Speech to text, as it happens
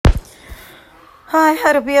I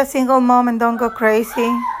had to be a single mom and don't go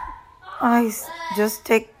crazy. Just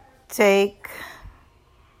take.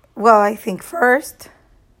 Well, I think first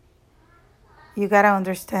you gotta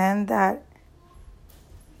understand that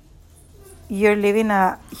you're living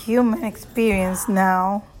a human experience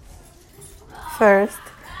now. First,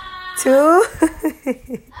 two.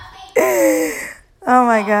 Oh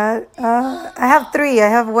my God. I have three. I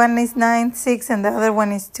have one is 9, 6, and the other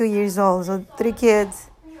one is 2 years old. So 3 kids.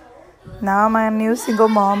 Now I'm a new single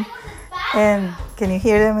mom. And can you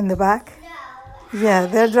hear them in the back? Yeah,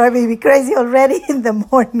 they're driving me crazy already in the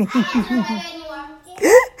morning.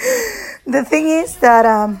 The thing is that,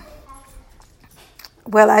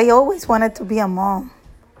 I always wanted to be a mom.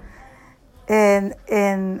 And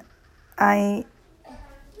I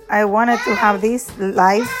wanted to have this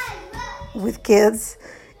life with kids.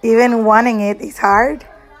 Even wanting it is hard.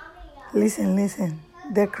 Listen.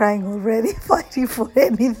 They're crying already, fighting for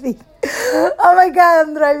anything. Oh my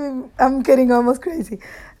God, I'm getting almost crazy.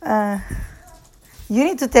 You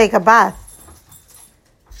need to take a bath.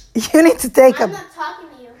 You need to take I'm not talking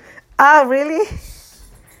to you. Ah, really?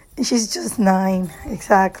 She's just 9,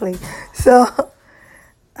 exactly. So,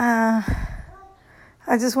 I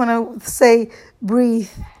just want to say, breathe.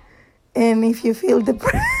 And if you feel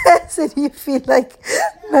depressed and you feel like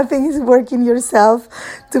nothing is working yourself,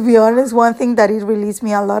 to be honest, one thing that it released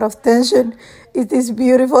me a lot of tension is this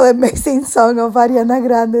beautiful, amazing song of Ariana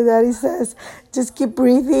Grande that it says, just keep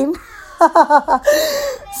breathing.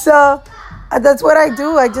 So that's what I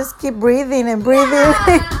do. I just keep breathing and breathing.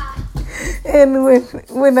 And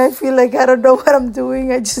when I feel like I don't know what I'm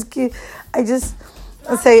doing, I just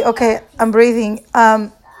say, okay, I'm breathing.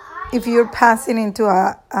 If you're passing into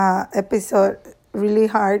a episode really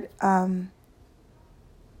hard, and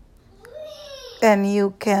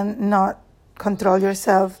you cannot control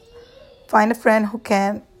yourself, find a friend who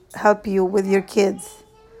can help you with your kids.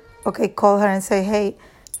 Okay, call her and say, hey,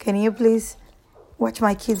 can you please watch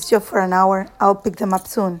my kids just for an hour? I'll pick them up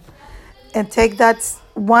soon. And take that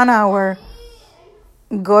 1 hour,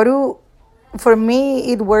 for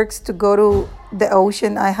me, it works to go to the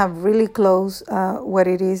ocean. I have really close what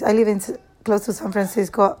it is. I live close to San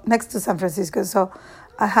Francisco, next to San Francisco, so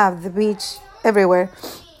I have the beach everywhere.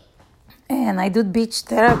 And I do beach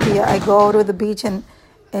therapy. I go to the beach and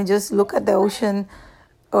just look at the ocean,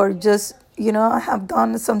 or just, I have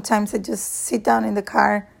done sometimes I just sit down in the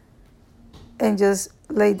car and just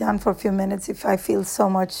lay down for a few minutes if I feel so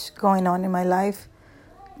much going on in my life.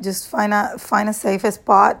 Just find a safe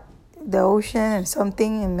spot, the ocean and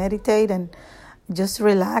something, and meditate and just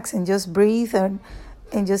relax and just breathe and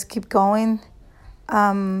just keep going.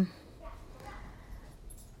 And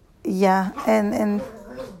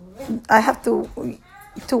I have to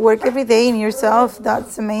work every day in yourself.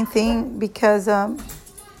 That's the main thing, because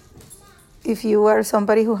if you are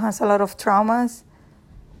somebody who has a lot of traumas,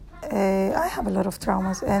 I have a lot of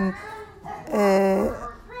traumas, and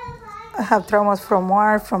I have traumas from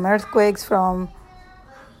war, from earthquakes, from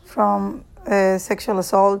sexual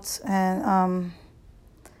assaults and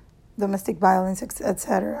domestic violence,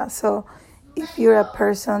 etc. So if you're a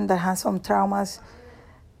person that has some traumas,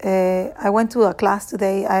 I went to a class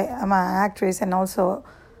today. I'm an actress, and also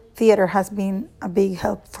theater has been a big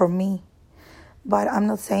help for me. But I'm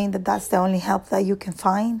not saying that that's the only help that you can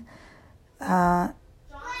find.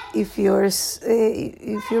 If you're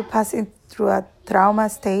passing through a trauma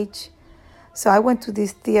stage. So I went to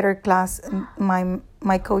this theater class, and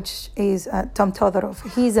my coach is Tom Todorov.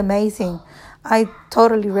 He's amazing. I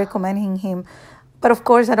totally recommend him. But of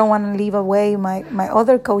course, I don't want to leave away my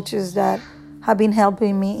other coaches that have been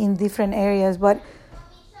helping me in different areas. But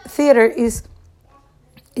theater is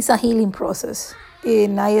a healing process.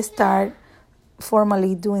 And I start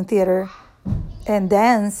formally doing theater and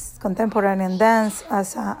dance, contemporary and dance,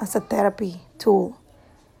 as a therapy tool.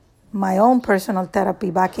 My own personal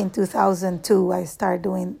therapy. Back in 2002, I started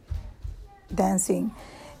doing dancing,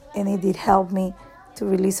 and it did help me to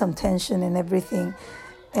release some tension and everything.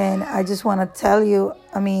 And I just want to tell you,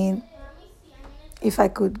 if I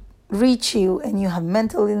could reach you and you have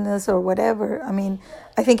mental illness or whatever,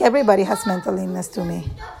 I think everybody has mental illness, to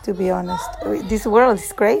be honest. This world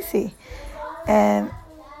is crazy. And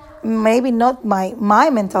maybe not my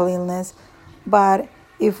mental illness, but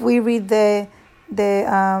if we read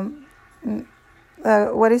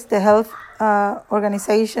what is the health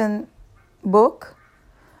organization book,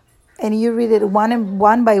 and you read it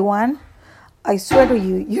one by one, I swear to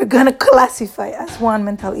you, you're gonna classify as one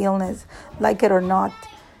mental illness, like it or not.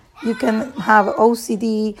 You can have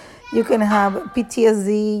OCD, you can have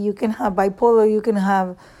PTSD, you can have bipolar, you can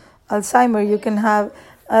have Alzheimer, you can have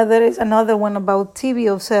There is another one about TV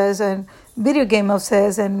obsessed and video game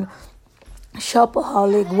obsessed and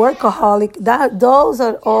shopaholic, workaholic. Those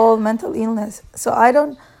are all mental illness. So I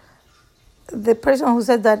don't. The person who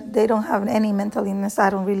said that they don't have any mental illness, I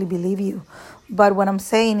don't really believe you. But what I'm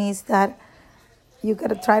saying is that you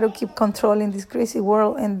gotta try to keep controlling this crazy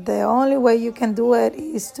world, and the only way you can do it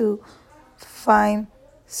is to find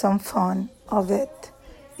some fun of it.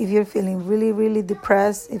 If you're feeling really, really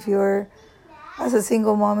depressed, if you're as a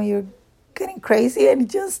single mom, you're getting crazy, and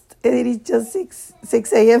it is just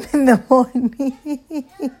 6 a.m. in the morning.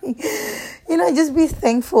 Just be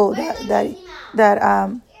thankful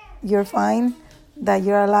that you're fine, that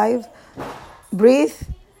you're alive. Breathe,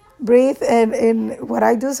 and what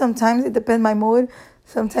I do sometimes, it depends my mood.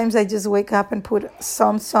 Sometimes I just wake up and put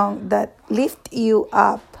some song that lift you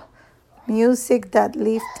up, music that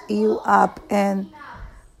lift you up, and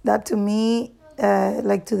that to me,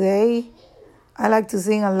 like today, I like to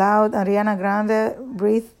sing aloud Ariana Grande,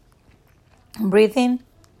 breathing,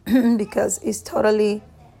 because it's totally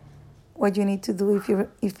what you need to do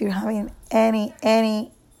if you're having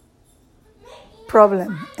any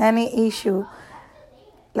problem, any issue.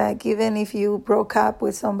 Like even if you broke up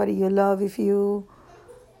with somebody you love, if you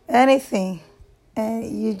anything, and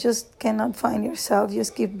you just cannot find yourself,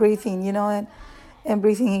 just keep breathing, and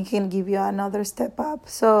breathing can give you another step up.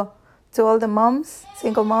 So to all the moms,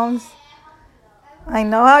 single moms, I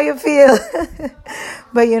know how you feel,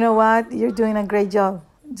 but you know what? You're doing a great job.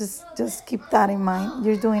 Just keep that in mind.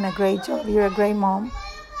 You're doing a great job. You're a great mom,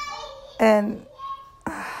 and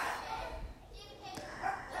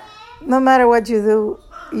no matter what you do,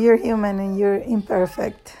 you're human and you're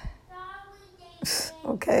imperfect.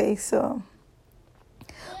 Okay, so.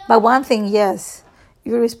 But one thing, yes,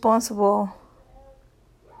 you're responsible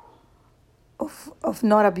of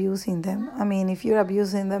not abusing them. I mean, if you're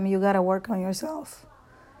abusing them, you gotta work on yourself,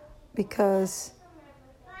 because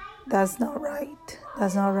that's not right.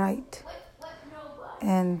 That's not right.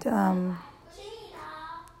 And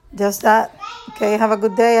just that. Okay, have a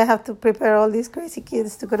good day. I have to prepare all these crazy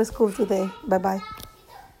kids to go to school today. Bye-bye.